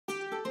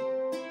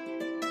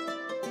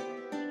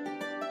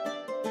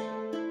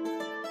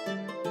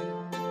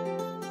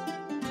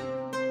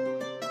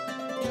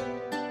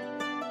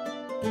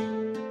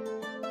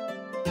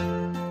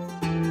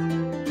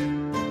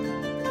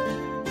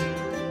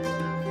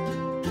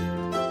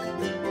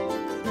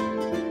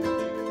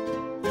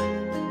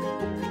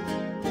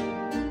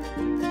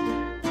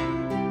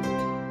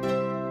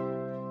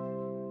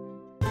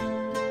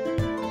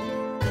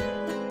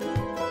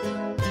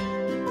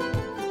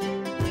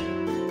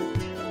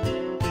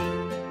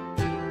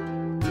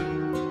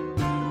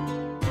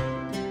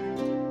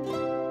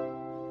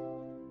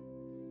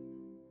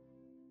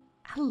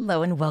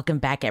Hello and welcome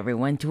back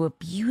everyone to a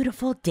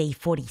beautiful day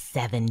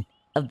 47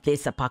 of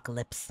this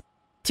apocalypse.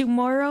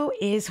 Tomorrow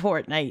is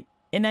Horde Night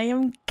and I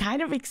am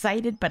kind of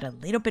excited but a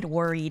little bit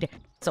worried.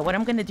 So what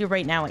I'm going to do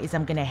right now is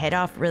I'm going to head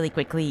off really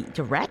quickly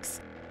to Rex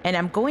and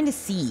I'm going to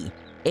see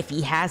if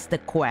he has the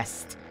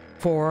quest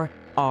for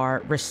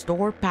our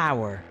Restore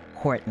Power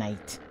Horde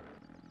Night.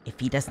 If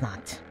he does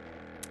not,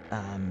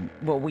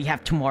 well, we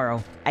have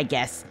tomorrow, I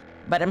guess.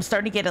 But I'm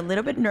starting to get a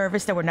little bit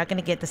nervous that we're not going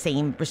to get the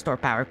same Restore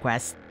Power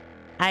quest.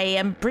 I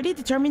am pretty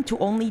determined to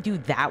only do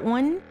that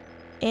one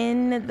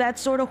in that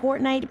sort of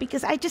Horde Night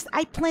because I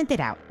planned it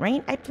out,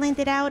 right? I planned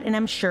it out and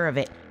I'm sure of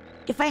it.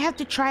 If I have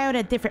to try out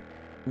a different...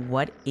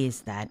 What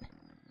is that?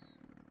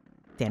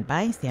 Stand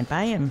by, stand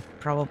by. I'm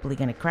probably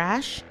going to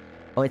crash.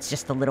 Oh, it's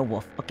just a little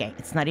wolf. Okay,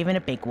 it's not even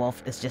a big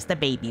wolf. It's just a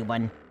baby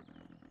one.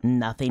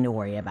 Nothing to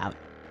worry about.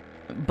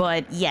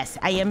 But yes,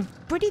 I am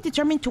pretty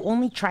determined to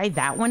only try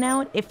that one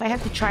out. If I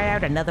have to try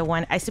out another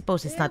one, I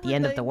suppose it's not the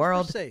end of the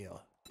world.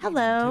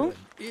 Hello.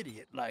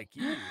 Idiot like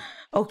you.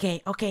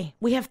 Okay.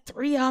 We have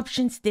three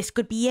options. This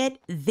could be it.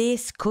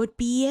 This could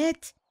be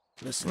it.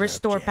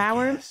 Restore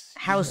Power,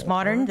 House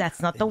Modern.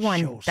 That's not the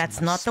one.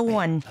 That's not the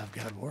one. I've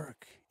got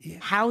work.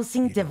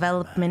 Housing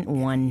Development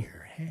 1.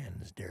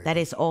 That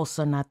is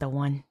also not the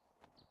one.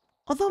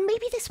 Although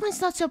maybe this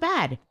one's not so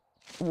bad.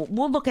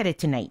 We'll look at it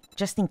tonight,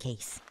 just in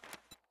case.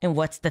 And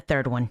what's the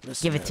third one?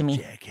 Give it to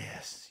me.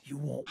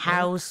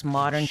 House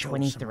Modern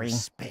 23.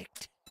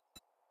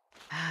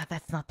 Ah,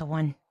 that's not the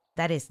one.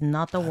 That is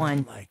not the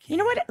one. You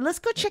know what? Let's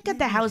go check out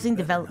the housing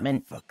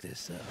development.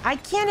 I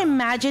can't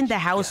imagine the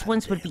house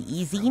ones would be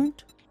easy.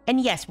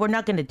 And yes, we're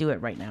not going to do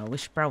it right now. We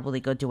should probably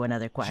go do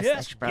another quest.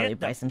 I should probably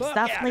buy some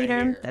stuff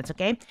later. That's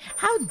okay.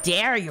 How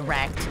dare you,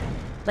 Rect?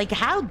 Like,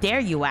 how dare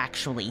you,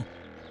 actually?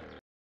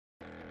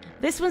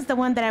 This one's the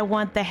one that I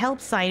want. The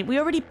help sign. We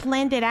already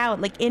planned it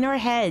out, like, in our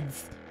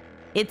heads.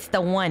 It's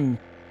the one.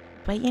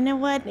 But you know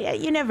what?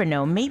 You never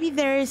know. Maybe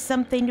there is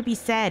something to be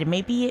said.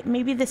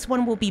 Maybe this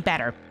one will be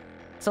better.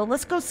 So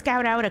let's go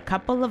scout out a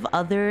couple of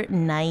other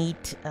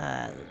night...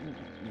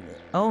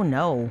 Oh,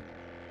 no.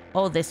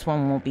 Oh, this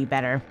one won't be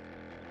better.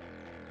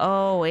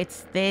 Oh,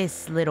 it's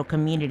this little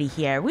community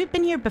here. We've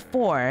been here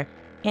before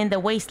in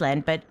the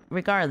Wasteland, but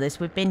regardless,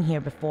 we've been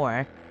here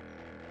before.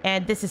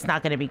 And this is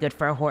not going to be good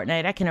for a Horde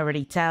Night. I can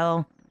already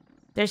tell.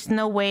 There's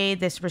no way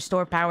this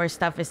Restore Power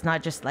stuff is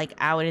not just, like,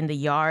 out in the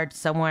yard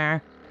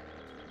somewhere.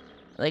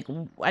 Like,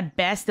 at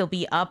best, they'll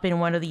be up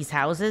in one of these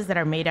houses that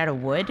are made out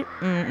of wood.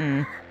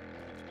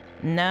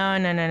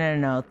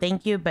 No.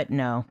 Thank you, but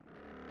no.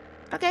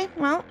 Okay,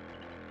 well,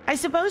 I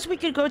suppose we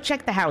could go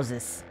check the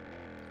houses.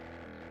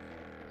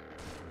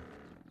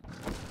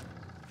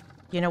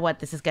 You know what?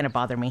 This is gonna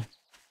bother me.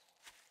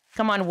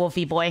 Come on,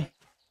 Wolfie boy.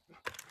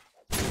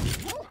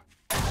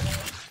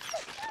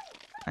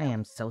 I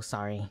am so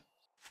sorry.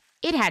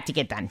 It had to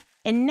get done.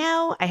 And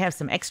now I have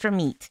some extra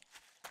meat.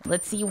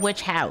 Let's see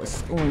which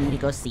house we need to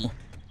go see.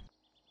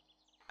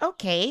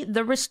 Okay,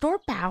 the Restore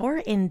Power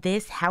in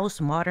this House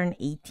Modern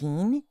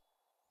 18...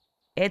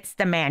 It's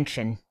the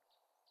mansion.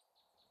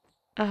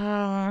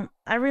 I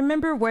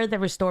remember where the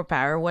Restore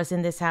Power was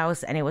in this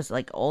house, and it was,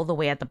 like, all the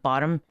way at the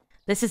bottom.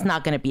 This is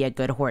not going to be a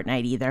good Horde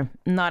Night either.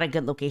 Not a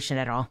good location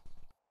at all.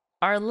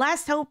 Our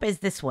last hope is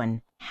this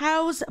one.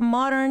 House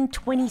Modern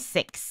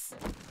 26.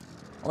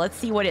 Let's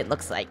see what it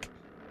looks like.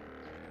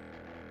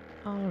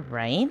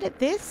 Alright,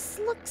 this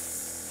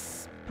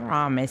looks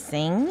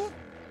promising.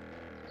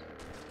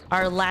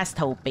 Our last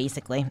hope,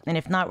 basically. And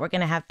if not, we're going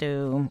to have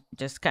to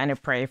just kind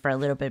of pray for a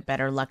little bit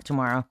better luck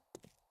tomorrow.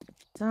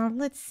 So,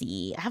 let's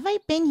see. Have I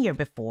been here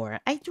before?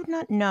 I do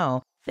not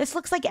know. This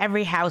looks like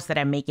every house that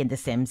I make in The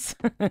Sims.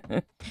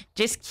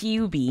 Just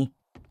QB.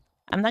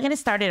 I'm not going to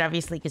start it,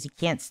 obviously, because you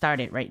can't start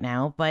it right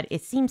now. But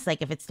it seems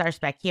like if it starts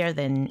back here,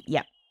 then,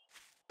 yep.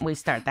 We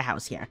start the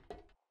house here.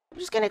 I'm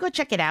just going to go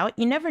check it out.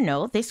 You never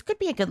know. This could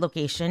be a good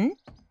location.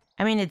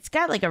 I mean, it's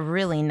got, like, a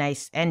really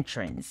nice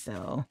entrance,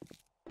 so...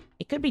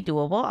 It could be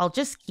doable. I'll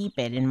just keep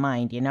it in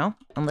mind, you know?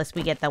 Unless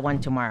we get that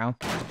one tomorrow.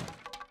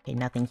 Okay,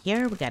 nothing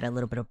here. We got a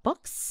little bit of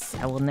books.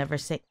 I will never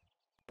say...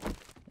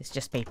 It's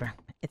just paper.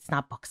 It's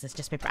not books. It's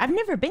just paper. I've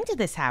never been to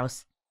this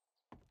house.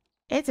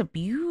 It's a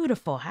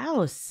beautiful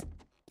house.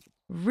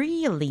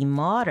 Really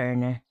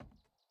modern.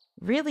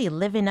 Really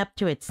living up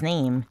to its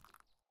name.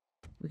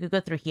 We could go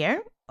through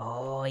here.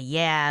 Oh,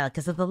 yeah,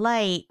 because of the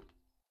light.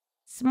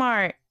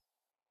 Smart.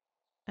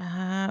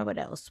 What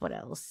else? What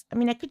else? I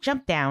mean, I could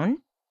jump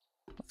down.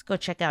 Let's go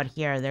check out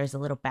here. There's a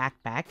little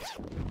backpack.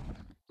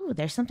 Ooh,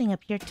 there's something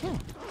up here, too.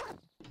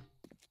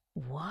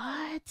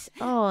 What?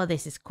 Oh,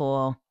 this is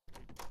cool.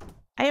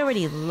 I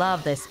already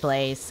love this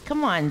place.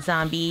 Come on,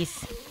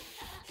 zombies.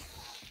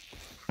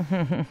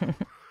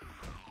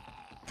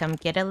 Come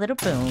get a little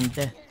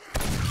boomed.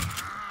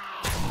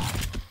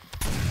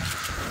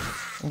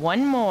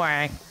 One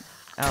more.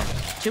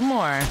 Oh, two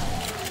more.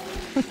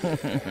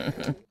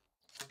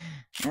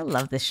 I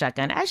love this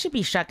shotgun. I should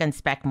be shotgun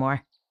spec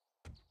more.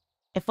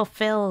 It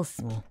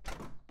fulfills me.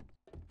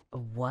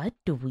 What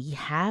do we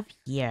have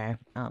here?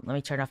 Oh, let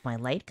me turn off my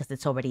light because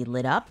it's already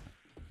lit up.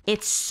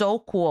 It's so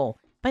cool.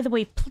 By the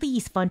way,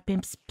 please, Fun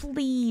Pimps,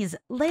 please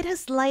let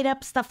us light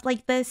up stuff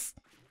like this.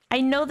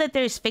 I know that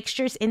there's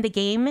fixtures in the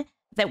game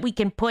that we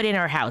can put in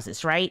our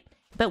houses, right?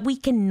 But we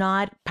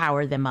cannot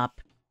power them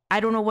up. I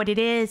don't know what it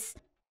is.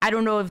 I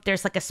don't know if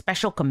there's like a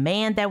special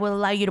command that will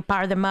allow you to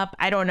power them up.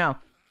 I don't know.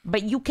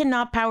 But you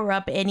cannot power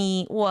up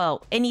any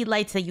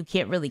lights that you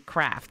can't really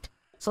craft.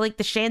 So like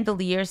the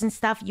chandeliers and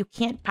stuff, you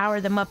can't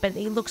power them up, and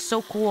they look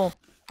so cool.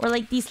 Or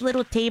like these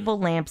little table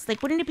lamps.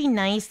 Like, wouldn't it be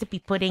nice to be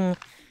putting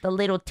the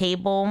little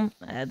table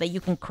that you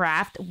can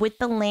craft with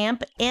the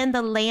lamp, and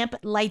the lamp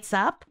lights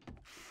up?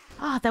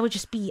 Oh, that would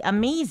just be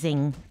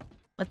amazing.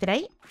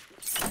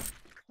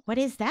 What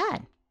is that?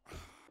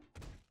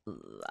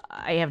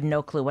 I have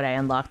no clue what I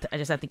unlocked. I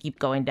just have to keep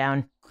going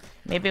down.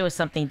 Maybe it was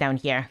something down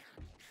here.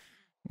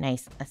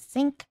 Nice. A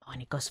sink. Oh,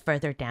 and it goes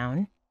further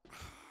down.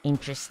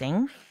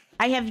 Interesting.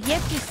 I have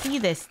yet to see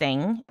this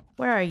thing.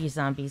 Where are you,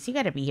 zombies? You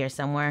gotta be here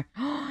somewhere.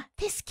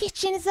 This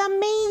kitchen is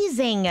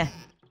amazing!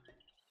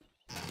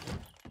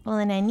 Well,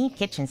 and I need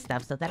kitchen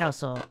stuff, so that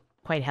also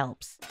quite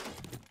helps.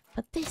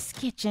 But this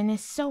kitchen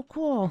is so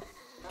cool.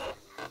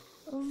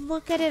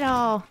 Look at it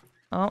all.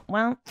 Oh,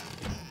 well.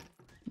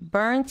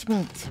 Burnt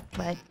meat,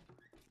 but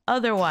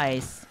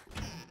otherwise,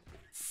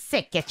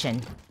 sick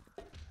kitchen.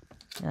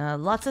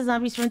 Lots of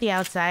zombies from the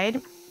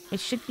outside. It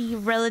should be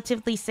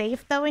relatively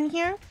safe, though, in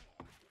here.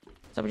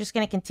 So we're just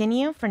gonna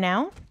continue for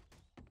now.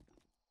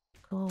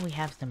 Cool, we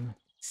have some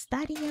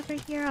study over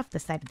here off the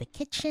side of the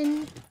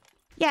kitchen.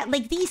 Yeah,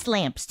 like these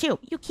lamps, too.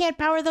 You can't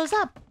power those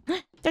up.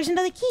 There's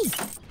another key.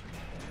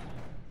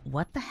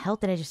 What the hell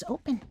did I just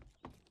open?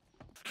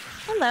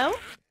 Hello.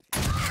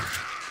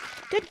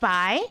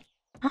 Goodbye.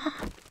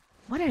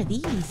 What are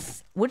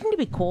these? Wouldn't it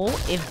be cool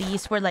if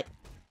these were like...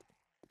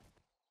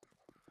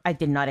 I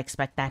did not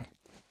expect that.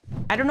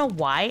 I don't know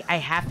why I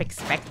half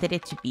expected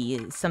it to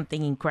be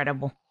something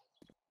incredible.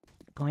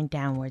 Going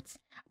downwards.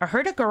 I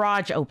heard a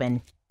garage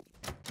open.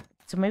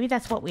 So maybe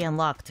that's what we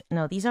unlocked.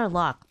 No, these are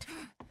locked.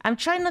 I'm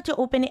trying not to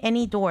open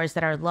any doors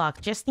that are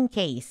locked, just in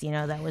case. You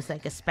know, that was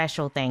like a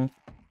special thing.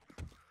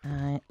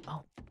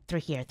 Oh,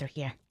 through here.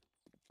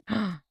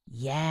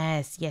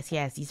 Yes.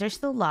 These are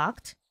still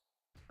locked.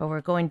 But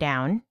we're going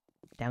down.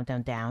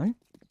 Down.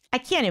 I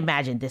can't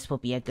imagine this will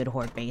be a good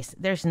horde base.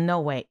 There's no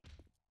way.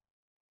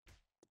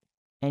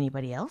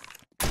 Anybody else?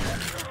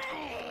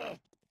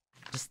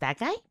 Just that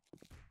guy?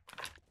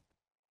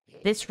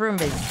 This room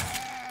is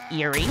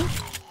eerie.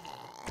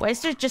 Why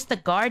is there just a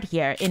guard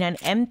here in an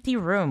empty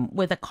room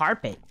with a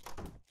carpet?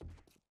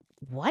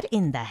 What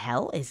in the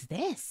hell is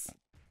this?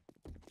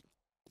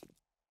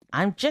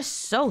 I'm just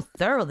so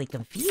thoroughly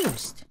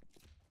confused.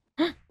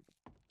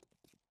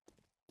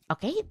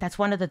 Okay, that's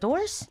one of the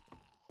doors.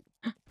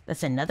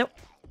 That's another.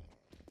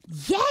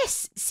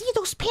 Yes! See,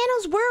 those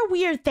panels were a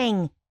weird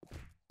thing.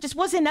 Just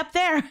wasn't up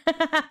there.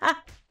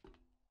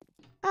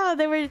 Oh,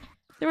 they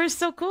were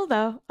so cool,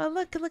 though. Oh,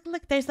 look.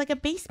 There's like a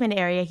basement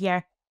area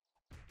here.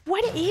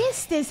 What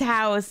is this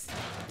house?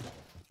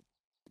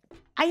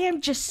 I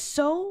am just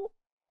so,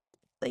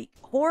 like,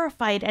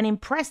 horrified and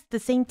impressed at the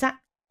same time.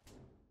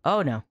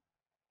 Oh, no.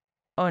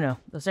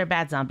 Those are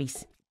bad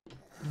zombies.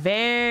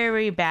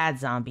 Very bad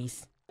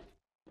zombies.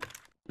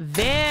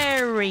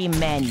 Very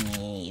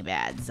many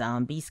bad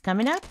zombies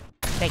coming up.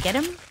 Did I get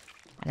him?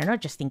 I don't know,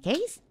 just in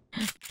case.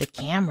 The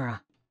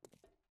camera.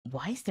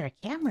 Why is there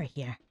a camera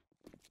here?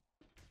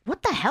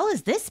 What the hell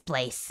is this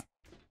place?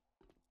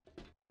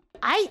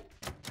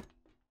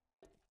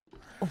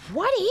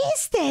 What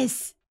is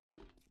this?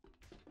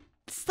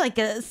 It's like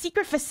a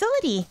secret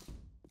facility.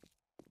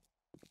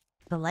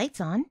 The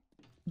light's on.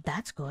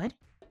 That's good.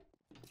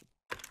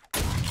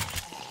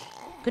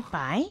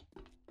 Goodbye.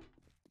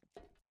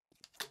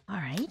 All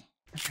right.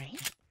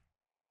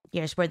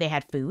 Here's where they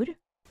had food.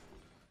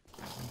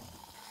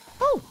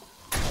 Oh!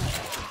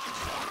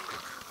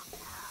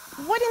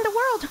 What in the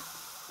world?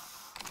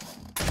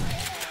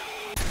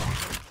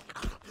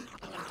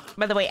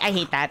 By the way, I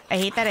hate that. I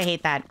hate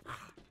that.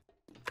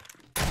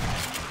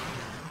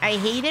 I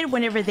hate it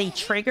whenever they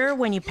trigger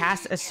when you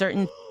pass a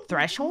certain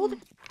threshold,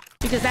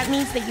 because that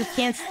means that you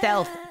can't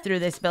stealth through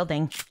this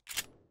building.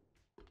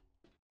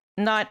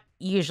 Not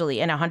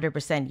usually and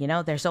 100%, you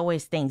know? There's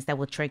always things that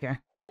will trigger.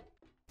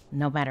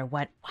 No matter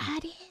what.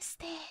 What is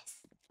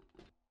this?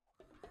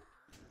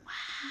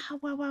 Wow.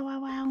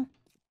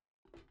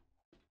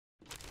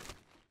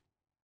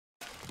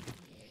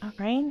 All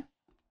right.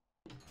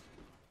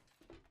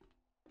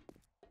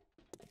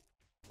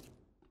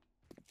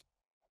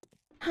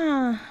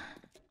 Huh.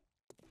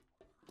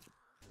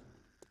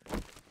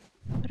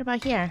 What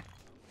about here?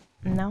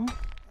 No?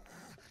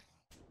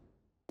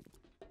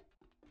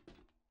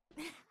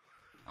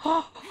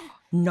 Oh,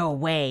 no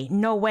way.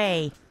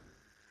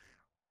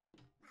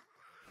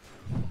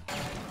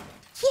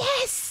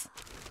 Yes!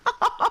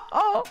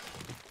 Oh,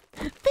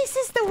 this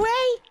is the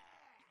way!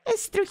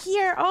 It's through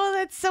here. Oh,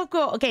 that's so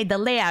cool. Okay, the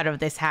layout of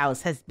this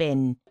house has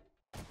been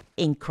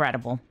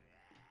incredible.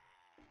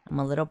 I'm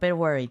a little bit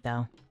worried,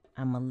 though.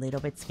 I'm a little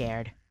bit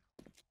scared.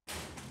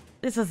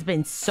 This has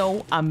been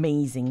so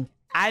amazing.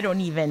 I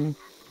don't even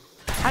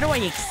How do I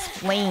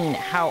explain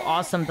how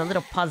awesome the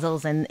little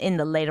puzzles and in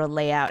the later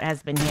layout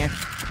has been here?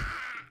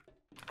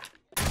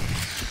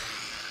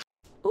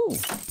 Ooh,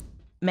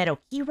 metal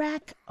key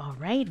rack. All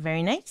right,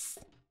 very nice.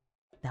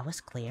 That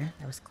was clear.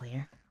 That was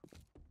clear.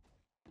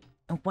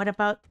 And what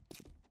about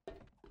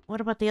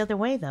the other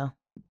way though?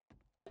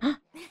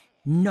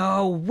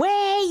 No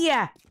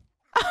way!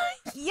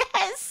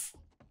 Yes!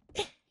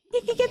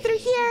 You can get through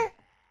here.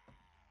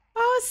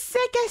 Oh,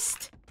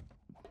 sickest.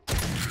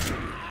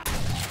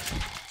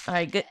 All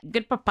right,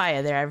 good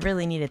papaya there. I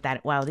really needed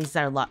that. Wow, these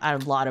are a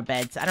lot of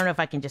beds. I don't know if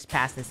I can just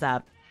pass this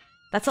up.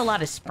 That's a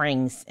lot of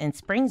springs, and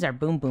springs are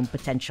boom boom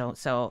potential.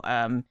 So,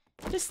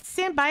 just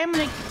stand by. I'm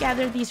gonna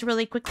gather these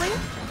really quickly.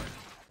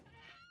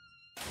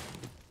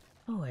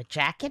 Oh, a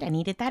jacket. I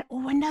needed that.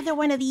 Oh, another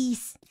one of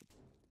these.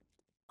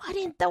 What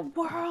in the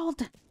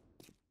world?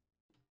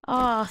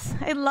 Oh,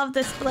 I love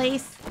this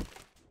place.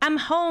 I'm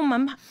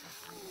home.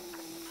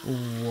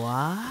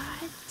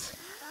 What?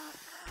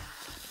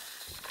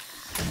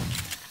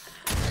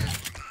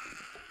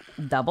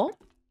 Double?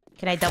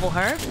 Can I double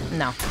her?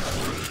 No.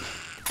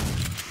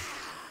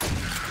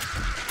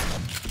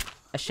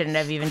 I shouldn't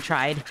have even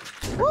tried.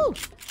 Woo!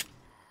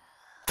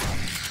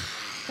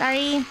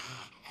 Sorry.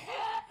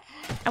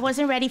 I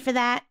wasn't ready for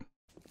that.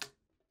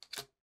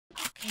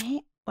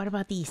 Okay, what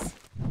about these?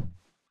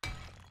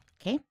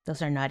 Okay,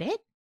 those are not it.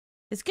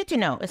 It's good to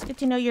know. It's good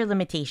to know your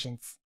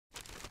limitations.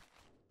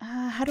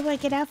 How do I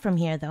get out from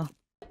here, though?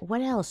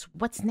 What else?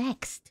 What's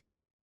next?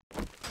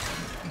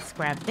 Let's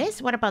grab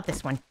this. What about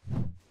this one?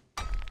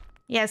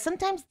 Yeah,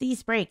 sometimes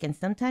these break and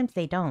sometimes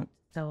they don't.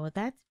 So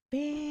that's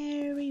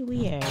very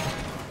weird.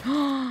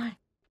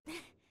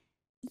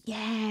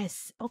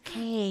 Yes.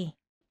 Okay.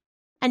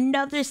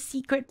 Another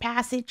secret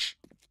passage.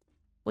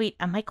 Wait,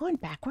 am I going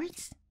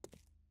backwards?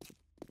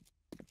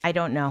 I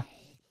don't know.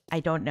 I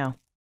don't know.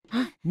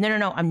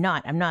 No, I'm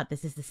not.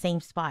 This is the same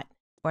spot.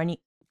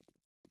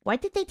 Why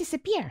did they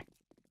disappear?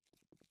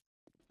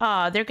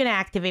 Oh, they're gonna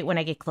activate when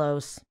I get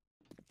close.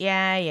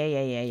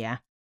 Yeah.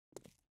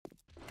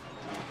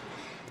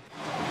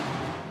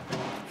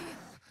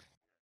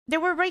 They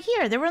were right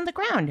here. They were on the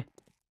ground.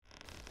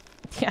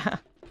 Yeah.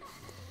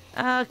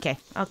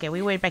 Okay,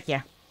 we wait back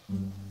here.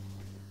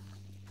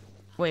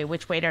 Wait,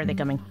 which way are they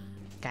coming?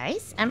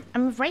 Guys, I'm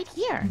right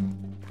here.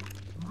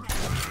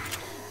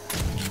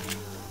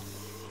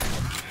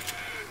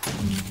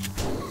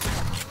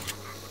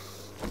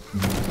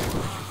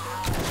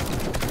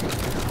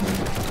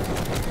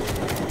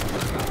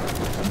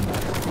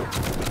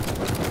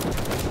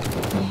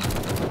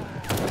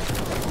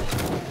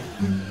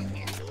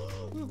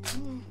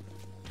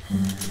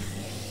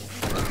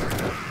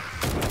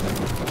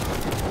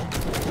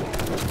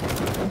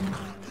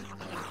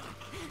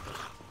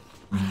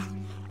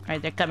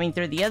 Alright, they're coming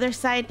through the other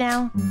side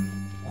now.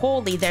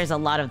 Holy, there's a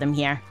lot of them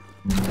here.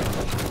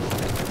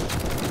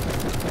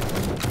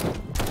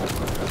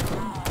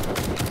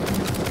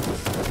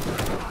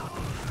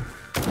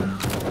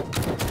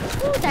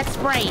 Ooh, that's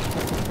bright.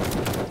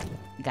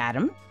 Got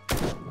him.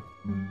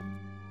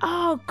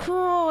 Oh,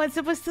 cool. It's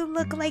supposed to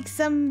look like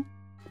some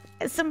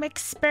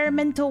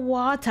experimental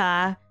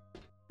water.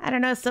 I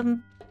don't know,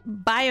 some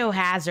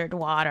biohazard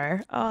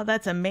water. Oh,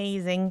 that's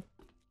amazing.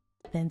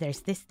 Then there's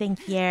this thing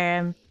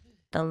here.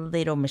 The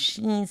little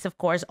machines, of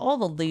course. All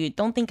the loot.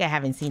 Don't think I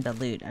haven't seen the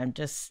loot. I'm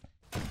just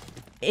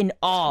in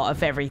awe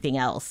of everything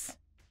else.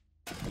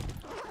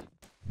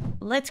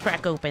 Let's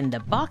crack open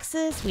the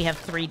boxes. We have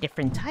 3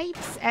 different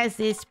types, as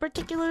is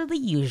particularly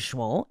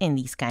usual in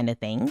these kind of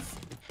things.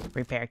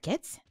 Repair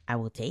kits, I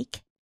will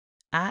take.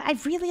 I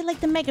really like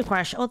the Mega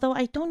Crush, although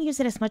I don't use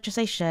it as much as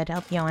I should,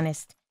 I'll be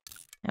honest.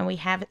 And we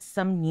have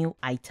some new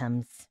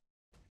items.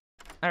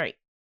 Alright.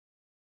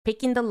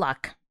 Picking the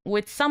luck.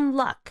 With some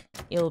luck,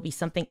 it will be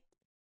something...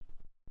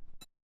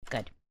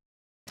 Good.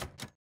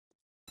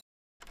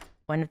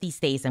 One of these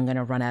days, I'm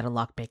gonna run out of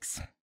lockpicks.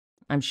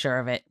 I'm sure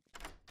of it.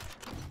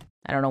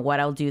 I don't know what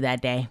I'll do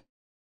that day.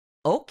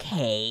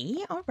 Okay,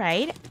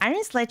 alright.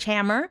 Iron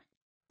Sledgehammer.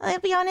 I'll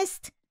be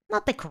honest,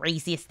 not the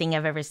craziest thing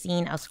I've ever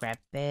seen. I'll scrap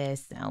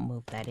this. I'll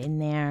move that in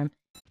there.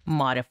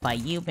 Modify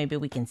you. Maybe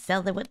we can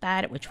sell it with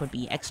that, which would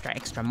be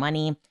extra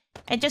money.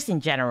 And just in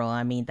general,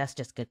 I mean, that's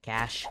just good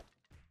cash.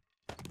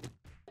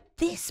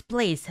 This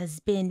place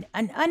has been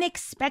an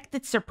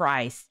unexpected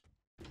surprise.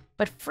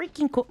 But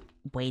freaking cool.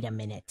 Wait a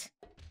minute.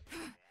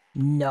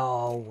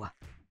 No.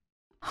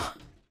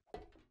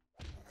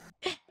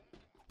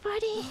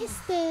 What is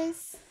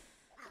this?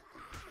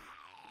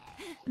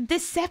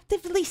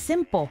 Deceptively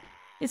simple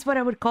is what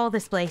I would call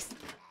this place.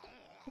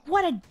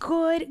 What a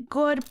good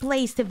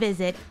place to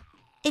visit.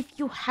 If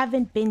you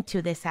haven't been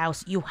to this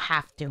house, you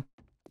have to.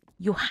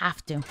 You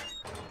have to.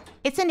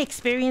 It's an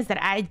experience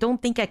that I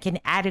don't think I can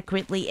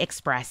adequately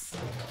express.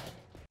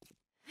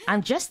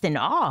 I'm just in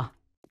awe.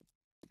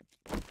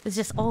 It's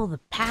just all the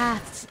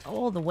paths,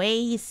 all the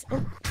ways.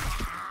 Oh.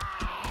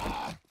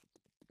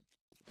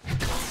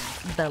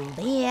 The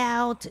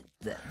layout,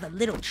 the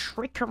little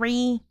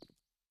trickery.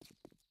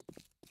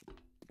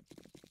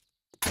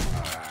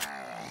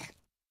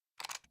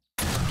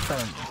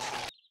 Boom.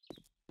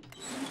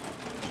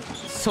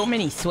 so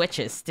many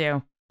switches,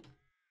 too.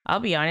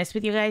 I'll be honest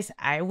with you guys,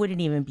 I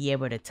wouldn't even be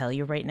able to tell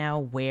you right now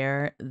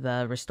where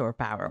the Restore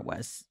Power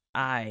was.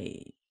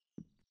 I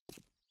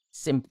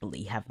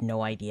simply have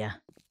no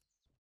idea.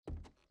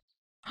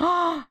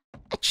 Oh,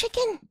 a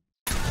chicken!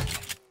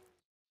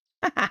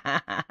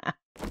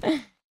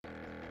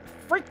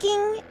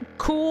 Freaking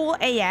cool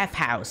AF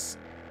house.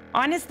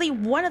 Honestly,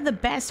 one of the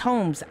best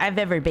homes I've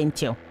ever been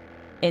to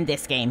in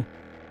this game.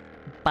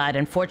 But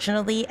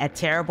unfortunately, a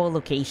terrible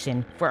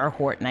location for our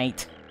Horde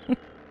Night.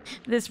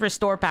 This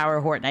Restore Power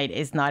Horde Night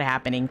is not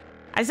happening.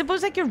 I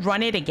suppose I could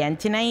run it again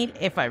tonight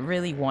if I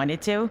really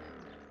wanted to.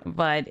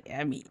 But,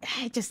 I mean,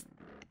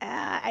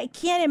 I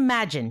can't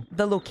imagine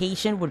the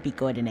location would be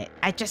good in it.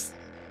 I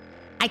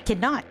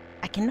cannot.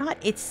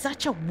 It's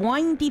such a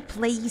windy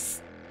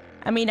place.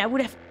 I mean, I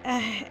would have...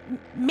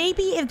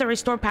 maybe if the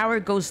Restore Power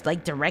goes,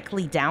 like,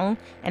 directly down,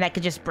 and I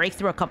could just break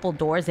through a couple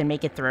doors and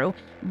make it through.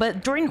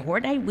 But during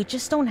Horde Night, we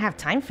just don't have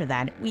time for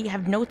that. We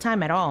have no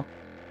time at all.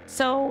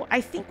 So,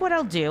 I think what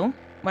I'll do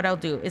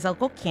is I'll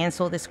go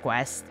cancel this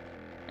quest.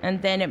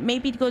 And then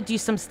maybe go do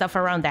some stuff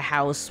around the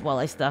house while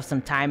I still have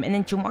some time. And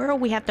then tomorrow,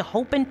 we have to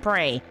hope and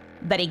pray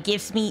that it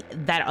gives me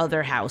that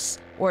other house.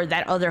 Or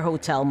that other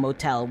hotel,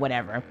 motel,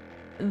 whatever.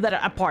 That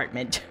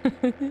apartment.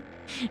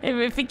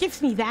 If it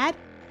gives me that,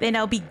 then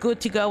I'll be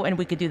good to go and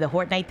we could do the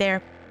Horde Night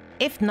there.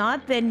 If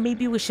not, then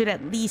maybe we should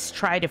at least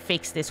try to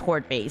fix this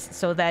Horde base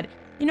so that,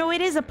 you know,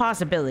 it is a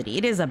possibility.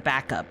 It is a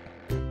backup.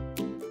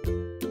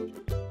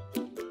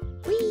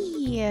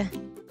 Whee!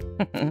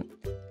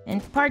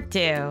 And part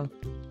 2.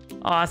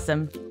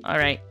 Awesome.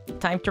 Alright,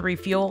 time to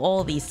refuel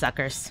all these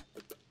suckers.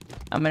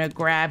 I'm gonna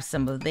grab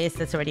some of this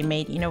that's already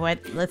made. You know what?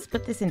 Let's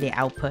put this in the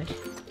output.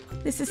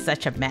 This is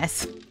such a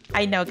mess.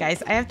 I know,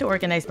 guys, I have to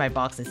organize my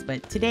boxes,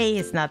 but today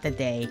is not the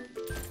day.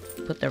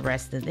 Put the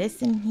rest of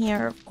this in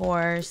here, of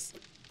course.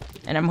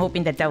 And I'm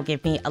hoping that that'll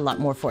give me a lot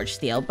more forged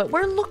steel. But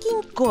we're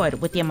looking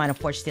good with the amount of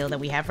forged steel that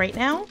we have right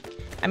now.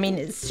 I mean,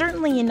 it's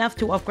certainly enough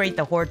to upgrade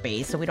the Horde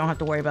base, so we don't have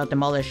to worry about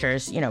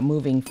demolishers, you know,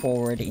 moving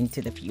forward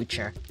into the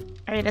future.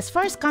 All right, as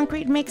far as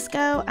concrete mix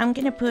go, I'm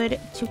gonna put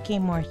 2K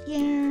more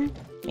here.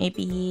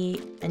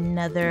 Maybe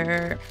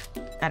another...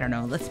 I don't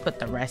know, let's put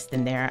the rest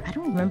in there. I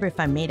don't remember if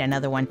I made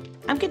another one.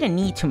 I'm gonna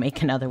need to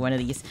make another one of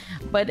these.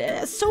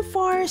 But so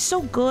far,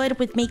 so good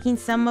with making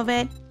some of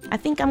it. I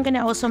think I'm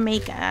gonna also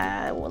make,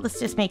 well, let's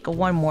just make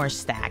one more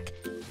stack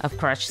of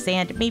crushed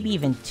sand, maybe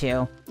even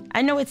 2.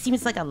 I know it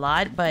seems like a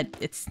lot, but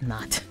it's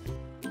not.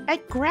 I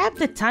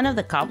grabbed a ton of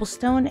the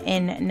cobblestone,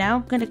 and now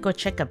I'm gonna go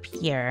check up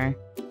here.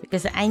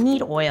 Because I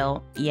need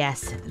oil.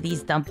 Yes,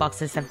 these dump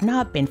boxes have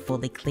not been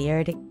fully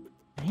cleared.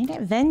 And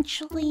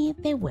eventually,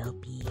 they will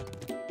be.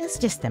 It's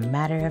just a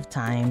matter of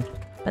time.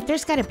 But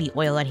there's gotta be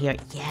oil out here.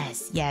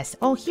 Yes, yes.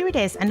 Oh, here it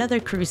is. Another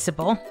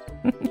crucible.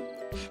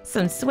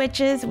 Some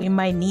switches. We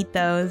might need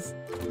those.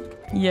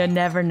 You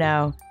never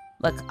know.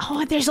 Look.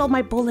 Oh, there's all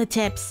my bullet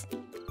tips.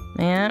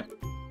 Yeah.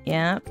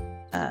 Yeah.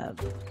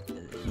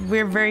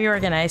 We're very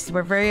organized.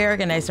 We're very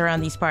organized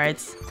around these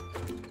parts.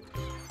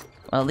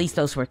 Well, at least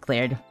those were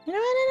cleared. You know,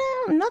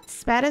 I don't know. Not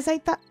as bad as I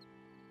thought.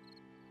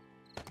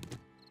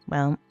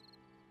 Well.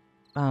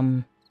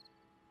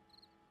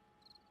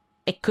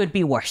 It could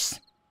be worse.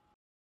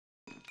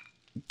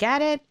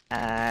 Got it.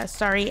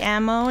 Sorry,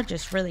 ammo.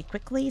 Just really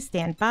quickly.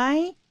 Stand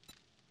by.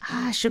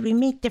 Should we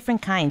make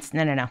different kinds?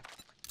 No, no, no.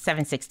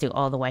 762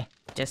 all the way.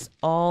 Just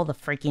all the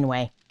freaking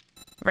way.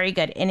 Very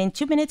good. And in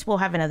 2 minutes, we'll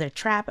have another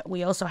trap.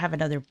 We also have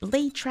another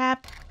blade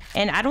trap.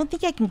 And I don't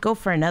think I can go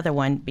for another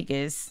one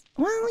because,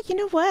 well, you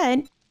know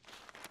what?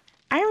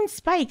 Iron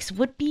spikes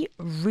would be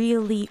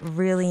really,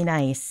 really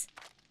nice.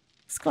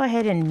 Let's go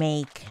ahead and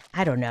make,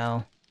 I don't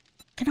know.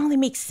 Can only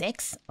make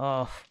 6?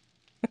 Oh.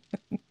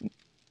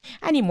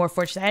 I need more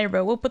forged iron,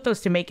 but we'll put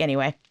those to make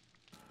anyway.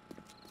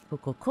 Cool,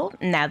 cool, cool.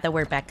 Now that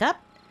we're back up,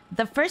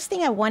 the first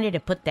thing I wanted to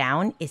put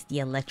down is the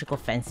electrical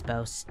fence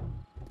post.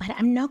 But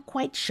I'm not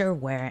quite sure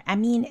where. I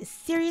mean,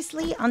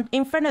 seriously,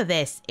 in front of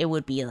this, it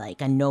would be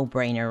like a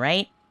no-brainer,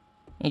 right?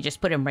 You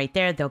just put them right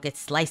there. They'll get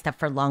sliced up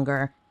for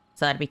longer.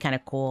 So that'd be kind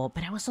of cool.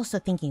 But I was also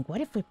thinking,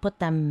 what if we put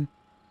them...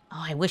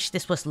 Oh, I wish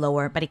this was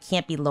lower, but it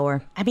can't be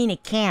lower. I mean,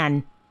 it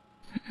can.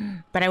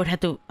 But I would have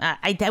to...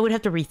 I would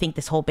have to rethink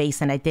this whole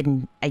base, and I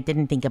didn't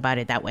think about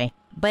it that way.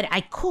 But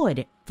I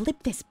could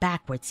flip this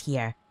backwards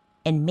here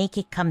and make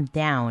it come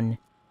down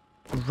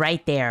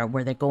right there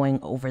where they're going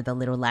over the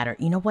little ladder.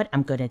 You know what?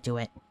 I'm gonna do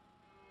it.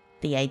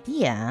 The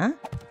idea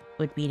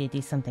would be to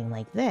do something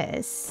like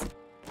this.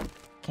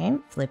 Okay,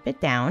 flip it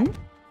down.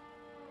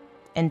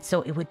 And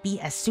so it would be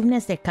as soon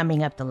as they're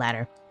coming up the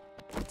ladder.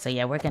 So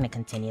yeah, we're gonna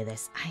continue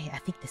this. I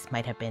think this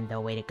might have been the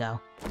way to go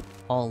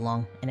all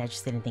along, and I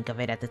just didn't think of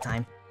it at the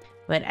time.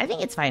 But I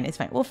think it's fine, it's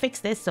fine. We'll fix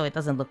this so it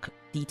doesn't look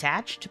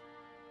detached.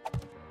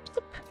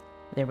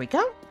 There we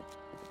go.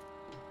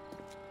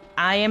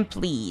 I am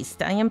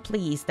pleased. I am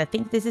pleased. I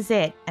think this is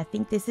it. I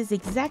think this is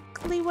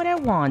exactly what I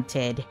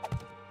wanted.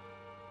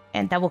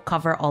 And that will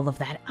cover all of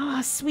that.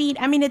 Oh, sweet.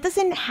 I mean, it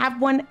doesn't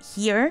have one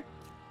here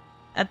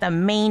at the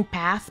main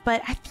path,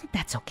 but I think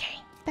that's okay.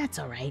 That's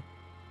all right.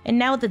 And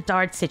now the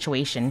dart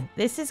situation.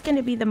 This is going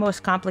to be the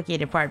most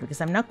complicated part because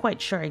I'm not quite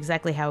sure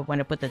exactly how I want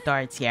to put the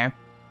darts here.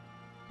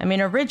 I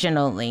mean,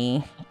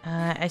 originally,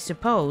 I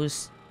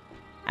suppose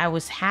I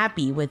was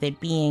happy with it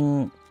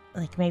being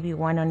like maybe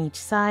one on each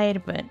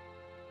side, but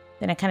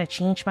then I kind of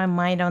changed my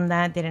mind on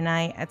that, didn't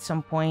I, at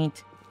some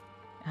point?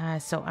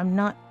 So I'm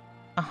not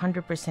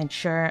 100%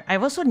 sure.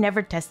 I've also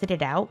never tested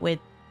it out with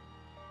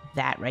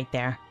that right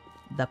there,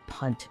 the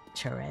punt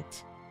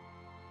turret.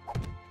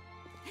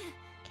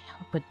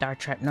 Put dart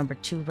trap number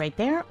 2 right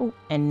there. Oh,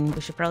 and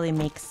we should probably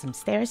make some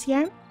stairs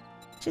here.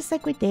 Just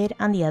like we did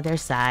on the other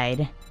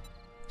side.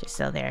 Just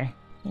so they're,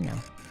 you know,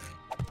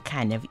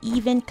 kind of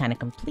even, kind of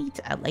complete.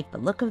 I like the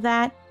look of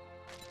that.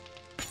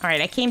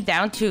 Alright, I came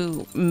down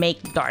to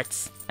make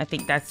darts. I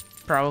think that's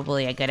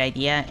probably a good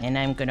idea. And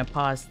I'm gonna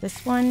pause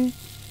this one.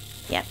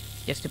 Yep,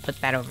 just to put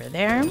that over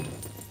there.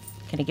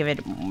 Gonna give it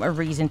a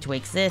reason to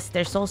exist.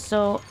 There's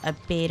also a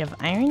bit of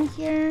iron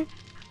here,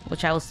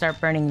 which I will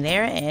start burning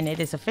there, and it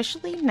is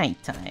officially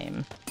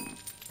nighttime.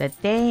 The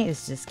day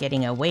is just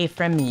getting away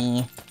from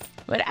me.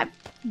 But I've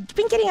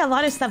been getting a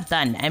lot of stuff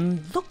done,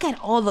 and look at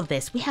all of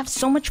this. We have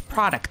so much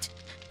product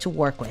to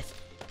work with.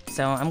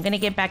 So I'm gonna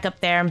get back up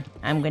there,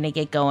 I'm gonna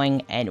get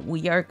going, and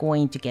we are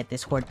going to get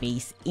this horde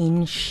base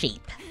in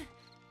shape.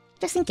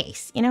 Just in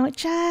case, you know,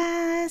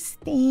 just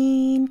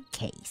in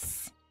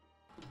case.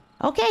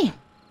 Okay.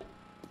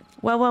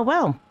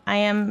 Well, I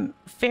am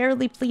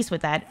fairly pleased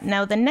with that.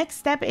 Now, the next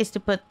step is to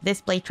put this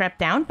blade trap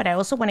down, but I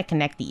also want to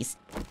connect these.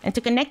 And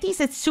to connect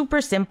these, it's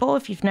super simple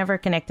if you've never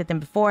connected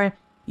them before.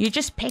 You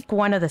just pick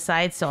one of the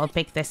sides, so I'll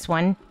pick this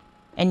one.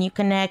 And you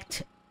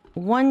connect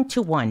 1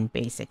 to 1,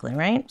 basically,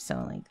 right?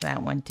 So, like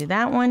that one to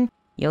that one.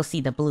 You'll see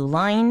the blue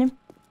line.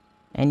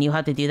 And you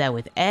have to do that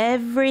with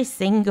every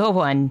single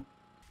one.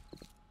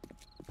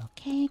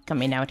 Okay,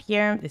 coming out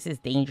here. This is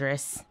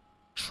dangerous,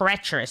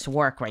 treacherous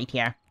work right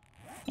here.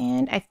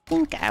 And I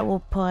think I will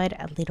put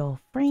a little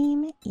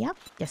frame, yep,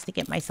 just to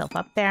get myself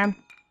up there.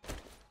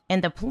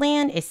 And the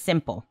plan is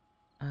simple.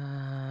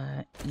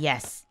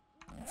 Yes,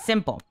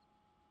 simple.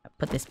 I'll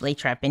put this blade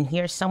trap in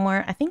here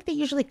somewhere. I think they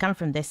usually come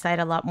from this side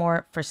a lot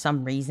more for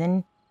some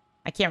reason.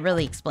 I can't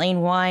really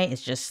explain why,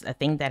 it's just a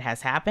thing that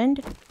has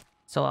happened.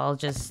 So I'll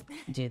just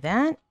do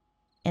that.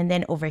 And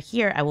then over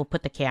here, I will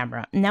put the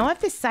camera. Now I've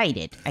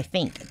decided, I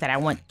think, that I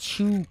want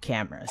 2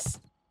 cameras.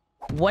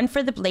 One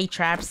for the blade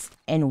traps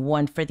and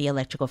one for the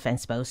electrical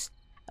fence posts.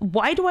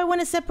 Why do I want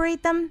to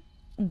separate them?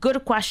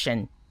 Good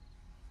question.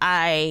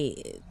 I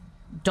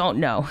don't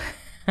know.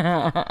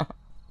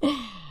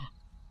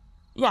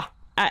 Yeah,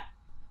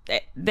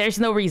 there's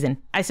no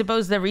reason. I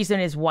suppose the reason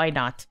is why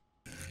not.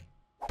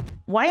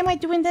 Why am I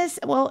doing this?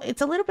 Well,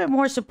 it's a little bit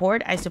more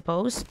support, I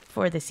suppose,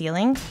 for the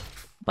ceiling.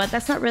 But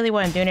that's not really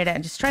why I'm doing it.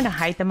 I'm just trying to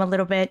hide them a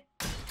little bit.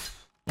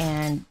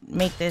 And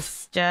make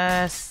this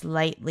just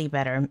slightly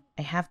better.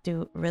 I have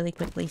to really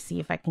quickly see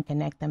if I can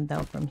connect them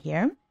though from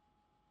here.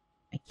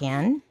 I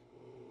can.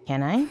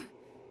 Can I?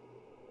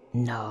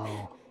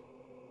 No.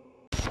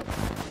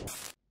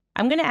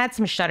 I'm gonna add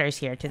some shutters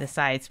here to the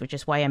sides, which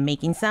is why I'm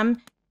making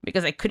some.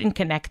 Because I couldn't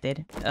connect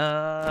it.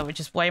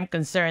 Which is why I'm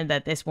concerned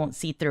that this won't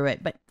see through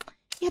it. But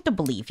you have to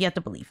believe. You have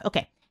to believe.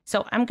 Okay.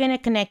 So I'm gonna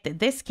connect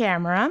this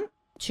camera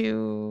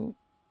to...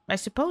 I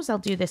suppose I'll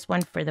do this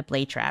one for the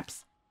blade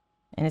traps.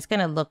 And it's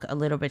gonna look a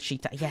little bit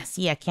cheap. Yeah,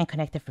 see, I can't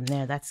connect it from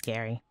there. That's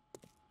scary.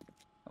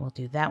 We'll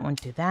do that one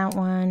to that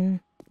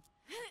one.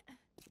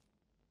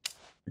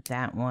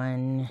 That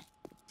one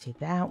to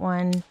that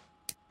one.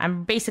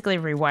 I'm basically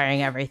rewiring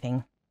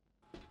everything.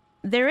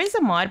 There is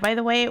a mod, by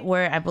the way,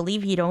 where I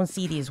believe you don't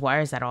see these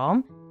wires at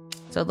all.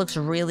 So it looks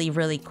really,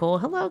 really cool.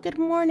 Hello, good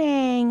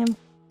morning.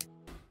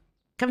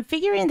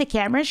 Configuring the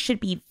camera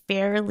should be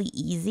fairly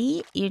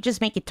easy. You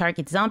just make it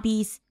target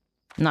zombies.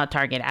 Not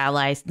target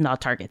allies,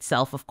 not target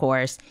self, of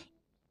course.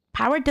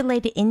 Power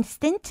delay to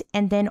instant,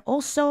 and then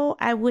also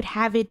I would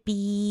have it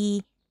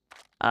be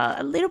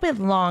a little bit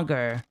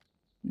longer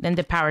than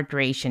the power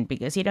duration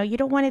because, you know, you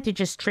don't want it to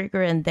just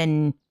trigger and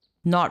then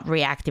not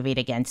reactivate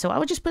again. So I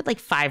would just put like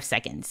 5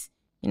 seconds,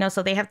 you know,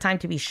 so they have time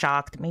to be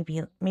shocked,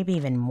 maybe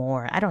even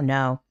more. I don't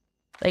know.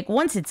 Like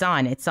once it's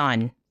on, it's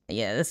on.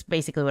 Yeah, that's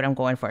basically what I'm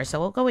going for. So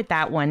we'll go with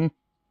that one.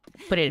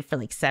 Put it for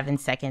like 7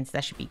 seconds.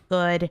 That should be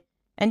good.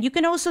 And you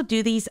can also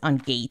do these on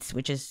gates,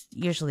 which is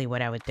usually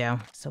what I would do.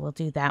 So we'll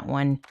do that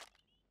one.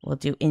 We'll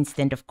do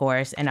instant, of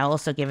course. And I'll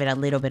also give it a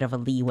little bit of a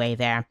leeway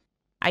there.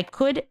 I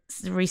could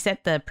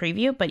reset the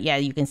preview, but yeah,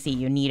 you can see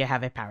you need to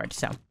have it powered.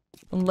 So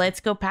let's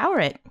go power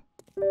it.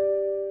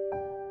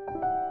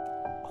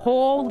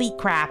 Holy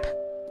crap.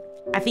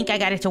 I think I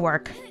got it to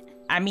work.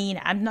 I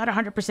mean, I'm not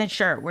 100%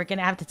 sure. We're going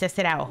to have to test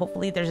it out.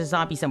 Hopefully there's a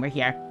zombie somewhere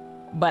here.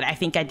 But I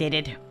think I did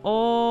it.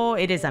 Oh,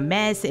 it is a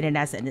mess. It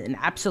is an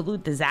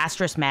absolute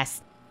disastrous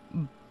mess.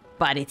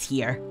 But it's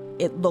here.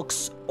 It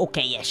looks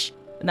okay-ish.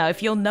 Now,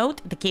 if you'll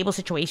note, the cable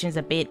situation is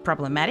a bit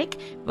problematic.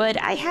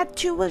 But I had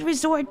to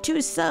resort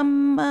to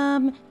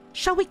some,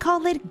 shall we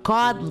call it,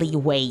 godly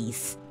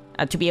ways.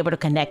 To be able to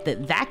connect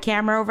that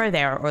camera over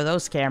there, or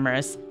those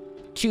cameras,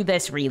 to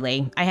this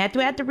relay. I had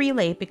to add the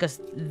relay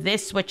because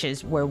these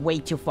switches were way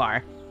too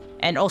far.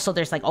 And also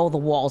there's like all the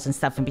walls and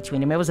stuff in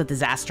between them. It was a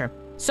disaster.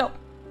 So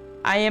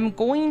I am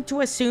going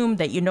to assume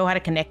that you know how to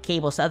connect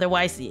cables.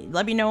 Otherwise,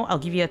 let me know. I'll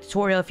give you a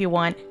tutorial if you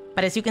want.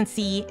 But as you can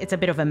see, it's a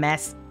bit of a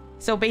mess.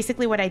 So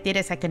basically what I did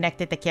is I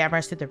connected the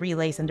cameras to the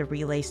relays and the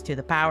relays to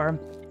the power.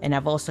 And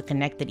I've also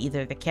connected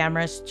either the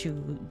cameras to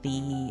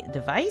the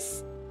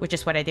device, which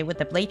is what I did with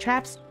the blade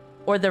traps,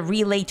 or the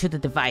relay to the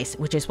device,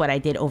 which is what I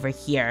did over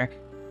here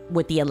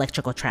with the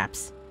electrical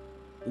traps.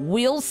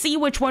 We'll see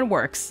which one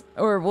works,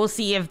 or we'll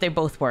see if they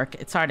both work.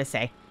 It's hard to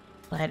say.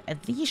 But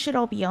these should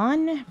all be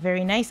on.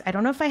 Very nice. I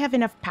don't know if I have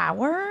enough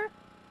power.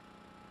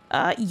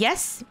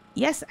 Yes,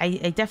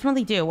 I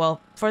definitely do.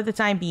 Well, for the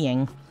time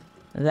being,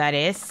 that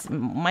is.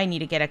 Might need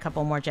to get a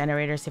couple more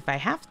generators if I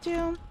have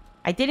to.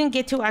 I didn't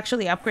get to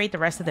actually upgrade the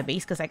rest of the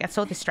base because I got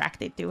so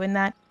distracted doing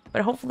that.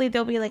 But hopefully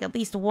there'll be like at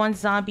least one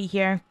zombie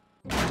here.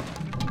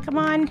 Come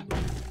on.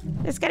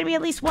 There's gotta be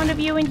at least one of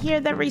you in here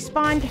that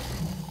respawned.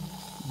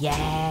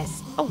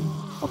 Yes.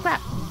 Oh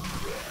crap.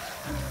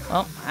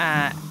 Well,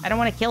 I don't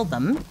want to kill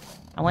them.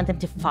 I want them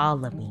to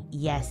follow me.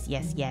 Yes.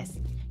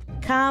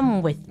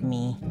 Come with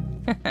me.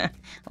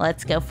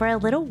 Let's go for a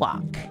little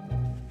walk.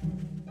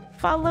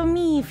 Follow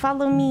me.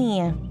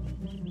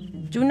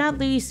 Do not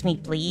lose me,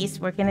 please.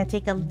 We're gonna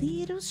take a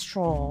little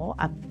stroll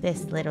up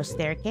this little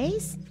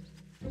staircase.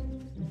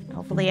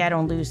 Hopefully I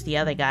don't lose the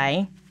other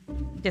guy.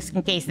 Just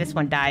in case this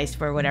one dies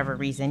for whatever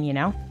reason, you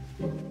know?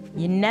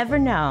 You never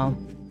know.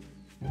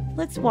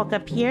 Let's walk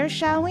up here,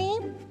 shall we?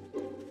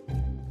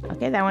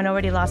 Okay, that one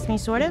already lost me,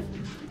 sort of.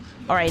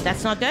 Alright,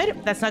 that's not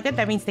good.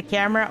 That means the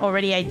camera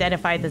already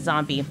identified the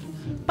zombie.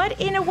 But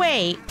in a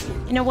way,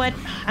 you know what?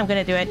 I'm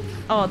gonna do it.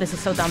 Oh, this is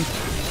so dumb.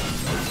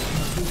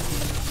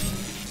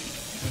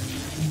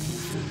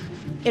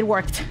 It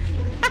worked.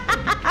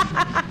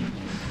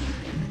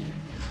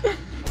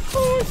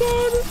 Oh my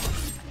god.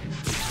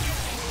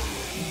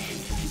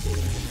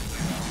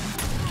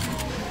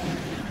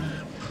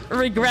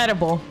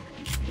 Regrettable,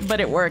 but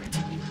it worked.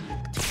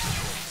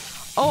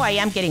 Oh, I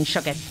am getting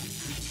shooked.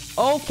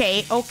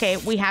 Okay,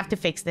 we have to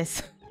fix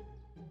this.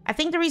 I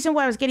think the reason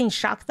why I was getting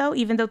shocked, though,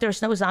 even though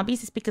there's no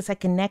zombies, is because I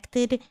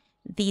connected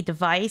the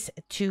device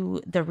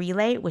to the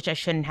relay, which I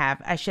shouldn't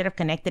have. I should have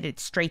connected it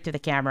straight to the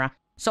camera.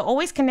 So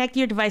always connect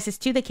your devices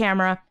to the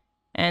camera,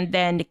 and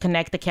then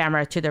connect the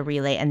camera to the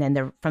relay, and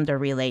then from the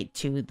relay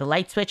to the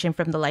light switch, and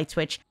from the light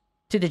switch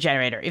to the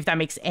generator, if that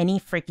makes any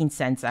freaking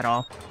sense at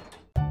all.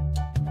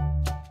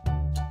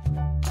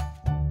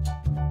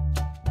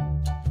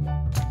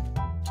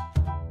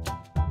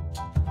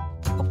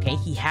 Okay,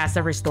 he has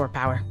a restore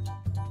power.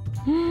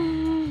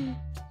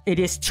 It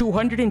is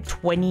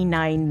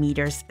 229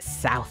 meters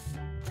south.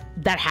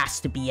 That has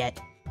to be it.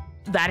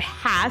 That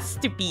has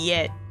to be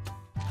it.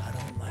 I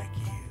don't like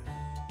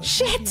you.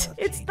 Shit,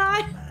 it's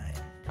not.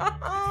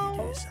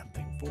 Oh. Do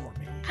something for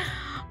me.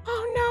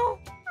 Oh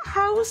no.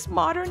 House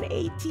Modern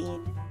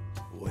 18.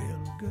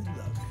 Well, good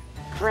luck.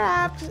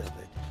 Crap.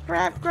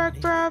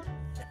 Crap.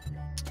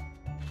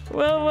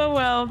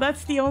 Well,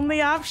 that's the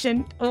only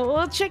option.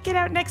 We'll check it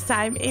out next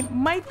time. It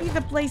might be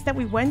the place that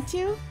we went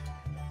to.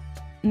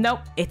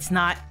 Nope, it's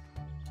not.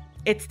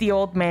 It's the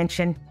old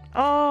mansion.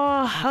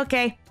 Oh,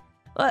 okay.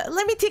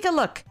 Let me take a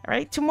look, all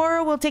right?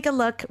 Tomorrow we'll take a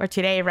look, or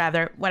today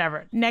rather,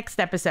 whatever. Next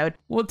episode,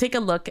 we'll take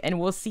a look and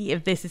we'll see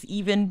if this is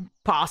even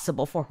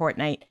possible for Horde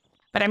Night.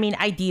 But I mean,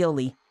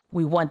 ideally,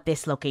 we want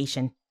this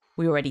location.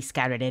 We already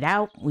scouted it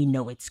out. We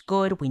know it's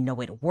good. We know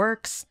it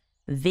works.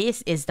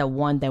 This is the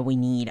one that we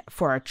need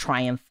for our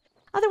triumph.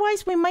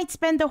 Otherwise, we might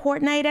spend the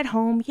Horde Night at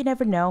home. You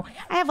never know.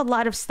 I have a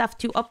lot of stuff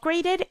to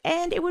upgrade it,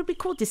 and it would be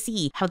cool to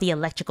see how the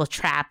electrical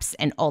traps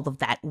and all of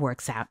that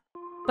works out.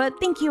 But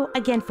thank you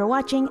again for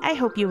watching. I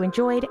hope you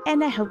enjoyed,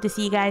 and I hope to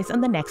see you guys on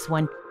the next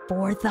one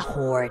for the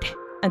Horde.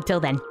 Until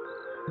then,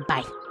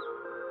 bye.